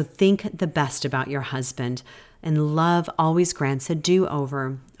 So think the best about your husband. And love always grants a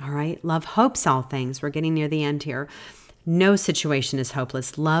do-over, all right? Love hopes all things. We're getting near the end here. No situation is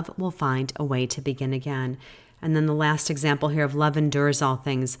hopeless. Love will find a way to begin again. And then the last example here of love endures all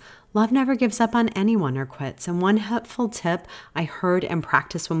things. Love never gives up on anyone or quits. And one helpful tip I heard and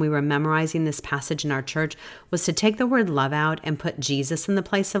practiced when we were memorizing this passage in our church was to take the word love out and put Jesus in the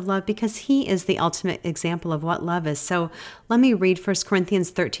place of love because he is the ultimate example of what love is. So let me read 1 Corinthians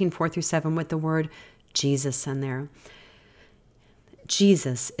 13, 4-7 with the word Jesus in there.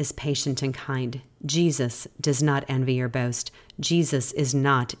 Jesus is patient and kind. Jesus does not envy or boast. Jesus is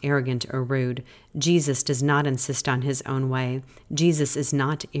not arrogant or rude. Jesus does not insist on his own way. Jesus is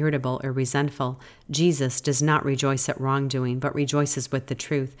not irritable or resentful. Jesus does not rejoice at wrongdoing, but rejoices with the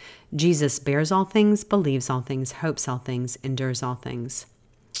truth. Jesus bears all things, believes all things, hopes all things, endures all things.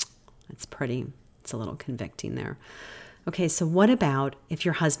 That's pretty. It's a little convicting there. Okay, so what about if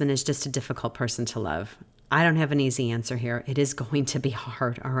your husband is just a difficult person to love? I don't have an easy answer here. It is going to be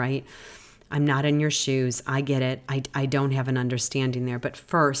hard, all right? I'm not in your shoes. I get it. I don't have an understanding there. But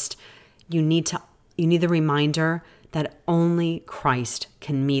first, you need the reminder that only Christ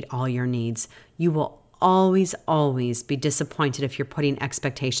can meet all your needs. You will always, always be disappointed if you're putting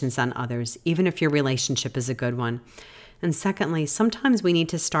expectations on others, even if your relationship is a good one. And secondly, sometimes we need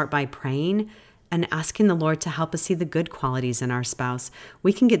to start by praying and asking the Lord to help us see the good qualities in our spouse.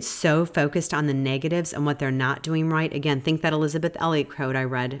 We can get so focused on the negatives and what they're not doing right. Again, think that Elizabeth Elliot quote I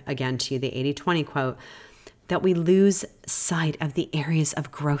read again to you, the 80-20 quote, that we lose sight of the areas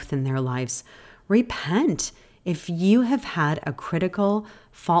of growth in their lives. Repent. If you have had a critical,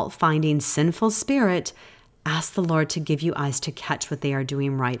 fault-finding, sinful spirit, ask the Lord to give you eyes to catch what they are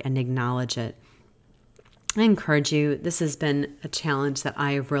doing right and acknowledge it. I encourage you, this has been a challenge that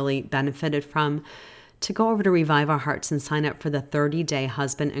I have really benefited from, to go over to Revive Our Hearts and sign up for the 30-day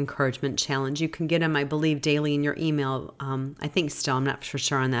Husband Encouragement Challenge. You can get them, I believe, daily in your email. I think still, I'm not for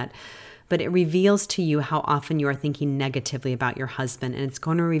sure on that. But it reveals to you how often you are thinking negatively about your husband, and it's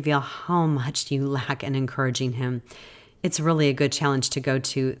going to reveal how much you lack in encouraging him. It's really a good challenge to go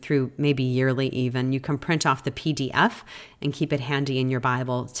through maybe yearly even. You can print off the PDF and keep it handy in your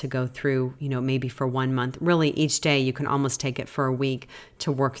Bible to go through, maybe for 1 month. Really, each day you can almost take it for a week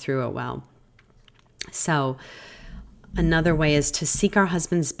to work through it well. So another way is to seek our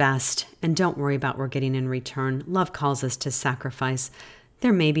husband's best and don't worry about what we're getting in return. Love calls us to sacrifice.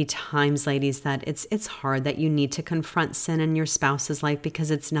 There may be times, ladies, that it's hard that you need to confront sin in your spouse's life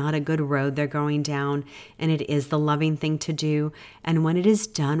because it's not a good road they're going down, and it is the loving thing to do. And when it is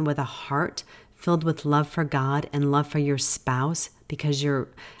done with a heart filled with love for God and love for your spouse, because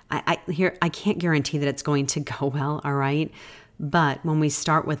I can't guarantee that it's going to go well, all right? But when we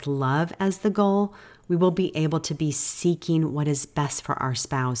start with love as the goal, we will be able to be seeking what is best for our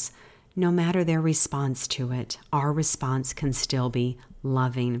spouse. No matter their response to it, our response can still be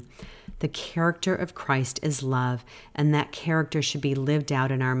loving. The character of Christ is love, and that character should be lived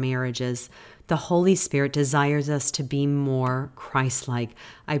out in our marriages. The Holy Spirit desires us to be more Christ-like.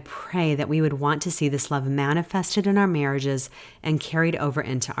 I pray that we would want to see this love manifested in our marriages and carried over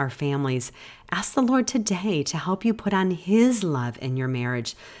into our families. Ask the Lord today to help you put on His love in your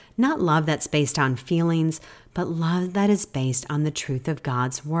marriage. Not love that's based on feelings, but love that is based on the truth of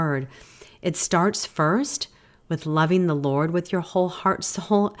God's Word. It starts first with loving the Lord with your whole heart,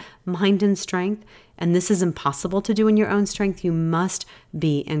 soul, mind, and strength. And this is impossible to do in your own strength. You must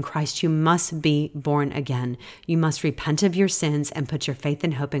be in Christ. You must be born again. You must repent of your sins and put your faith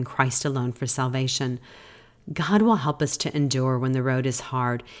and hope in Christ alone for salvation. God will help us to endure when the road is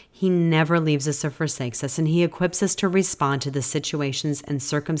hard. He never leaves us or forsakes us, and He equips us to respond to the situations and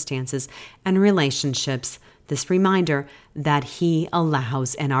circumstances and relationships, this reminder, that He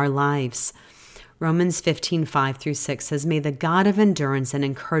allows in our lives. Romans 15:5-6 says, "May the God of endurance and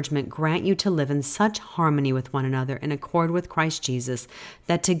encouragement grant you to live in such harmony with one another in accord with Christ Jesus,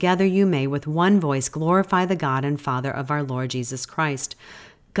 that together you may with one voice glorify the God and Father of our Lord Jesus Christ."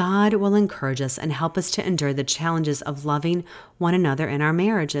 God will encourage us and help us to endure the challenges of loving one another in our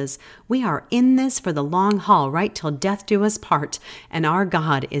marriages. We are in this for the long haul, right till death do us part, and our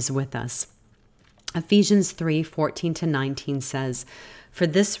God is with us. Ephesians 3:14-19 says, "For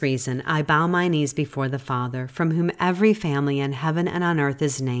this reason I bow my knees before the Father, from whom every family in heaven and on earth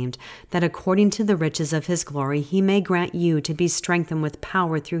is named, that according to the riches of his glory he may grant you to be strengthened with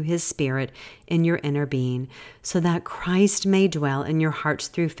power through his Spirit in your inner being, so that Christ may dwell in your hearts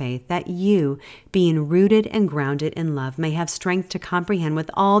through faith, that you, being rooted and grounded in love, may have strength to comprehend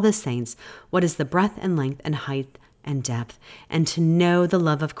with all the saints what is the breadth and length and height and depth, and to know the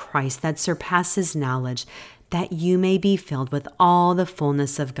love of Christ that surpasses knowledge, that you may be filled with all the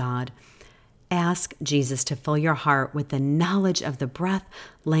fullness of God." Ask Jesus to fill your heart with the knowledge of the breadth,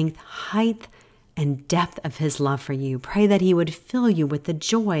 length, height, and depth of his love for you. Pray that he would fill you with the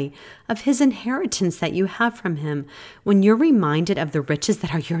joy of his inheritance that you have from him. When you're reminded of the riches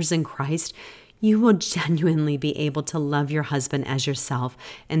that are yours in Christ, you will genuinely be able to love your husband as yourself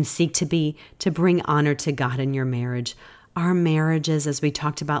and seek to bring honor to God in your marriage. Our marriages, as we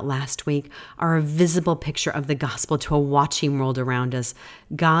talked about last week, are a visible picture of the gospel to a watching world around us.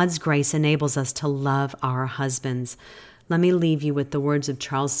 God's grace enables us to love our husbands. Let me leave you with the words of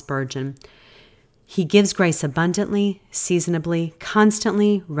Charles Spurgeon. "He gives grace abundantly, seasonably,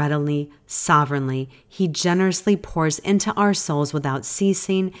 constantly, readily, sovereignly. He generously pours into our souls without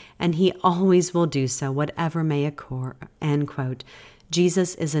ceasing, and he always will do so, whatever may occur." End quote.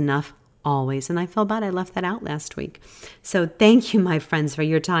 Jesus is enough always. And I feel bad I left that out last week. So thank you, my friends, for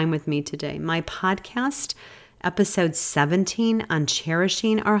your time with me today. My podcast, episode 17 on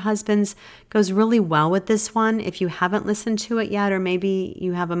cherishing our husbands, goes really well with this one. If you haven't listened to it yet, or maybe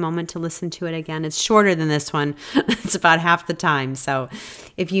you have a moment to listen to it again, it's shorter than this one. It's about half the time. So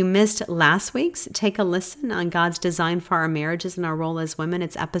if you missed last week's, take a listen on God's design for our marriages and our role as women.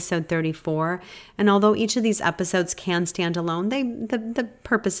 It's episode 34. And although each of these episodes can stand alone, the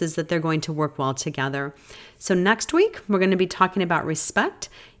purpose is that they're going to work well together. So next week, we're going to be talking about respect,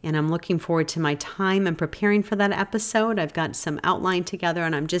 and I'm looking forward to my time and preparing for that episode. I've got some outline together,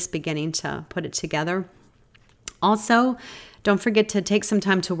 and I'm just beginning to put it together. Also, don't forget to take some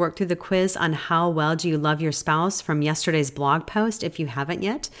time to work through the quiz on how well do you love your spouse from yesterday's blog post if you haven't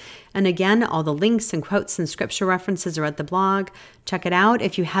yet. And again, all the links and quotes and scripture references are at the blog. Check it out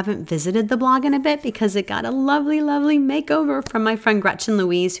if you haven't visited the blog in a bit, because it got a lovely, lovely makeover from my friend Gretchen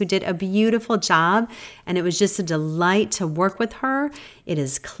Louise, who did a beautiful job, and it was just a delight to work with her. It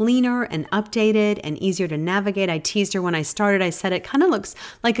is cleaner and updated and easier to navigate. I teased her when I started. I said it kind of looks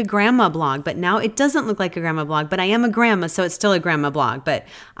like a grandma blog, but now it doesn't look like a grandma blog, but I am a grandma, so it's still a grandma blog, but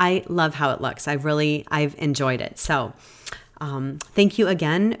I love how it looks. I've enjoyed it. So thank you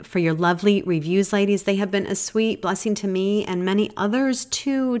again for your lovely reviews, ladies. They have been a sweet blessing to me and many others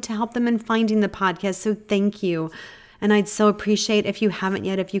too, to help them in finding the podcast. So thank you. And I'd so appreciate, if you haven't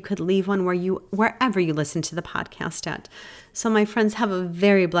yet, if you could leave one wherever you listen to the podcast at. So my friends, have a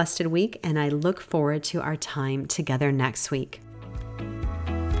very blessed week, and I look forward to our time together next week.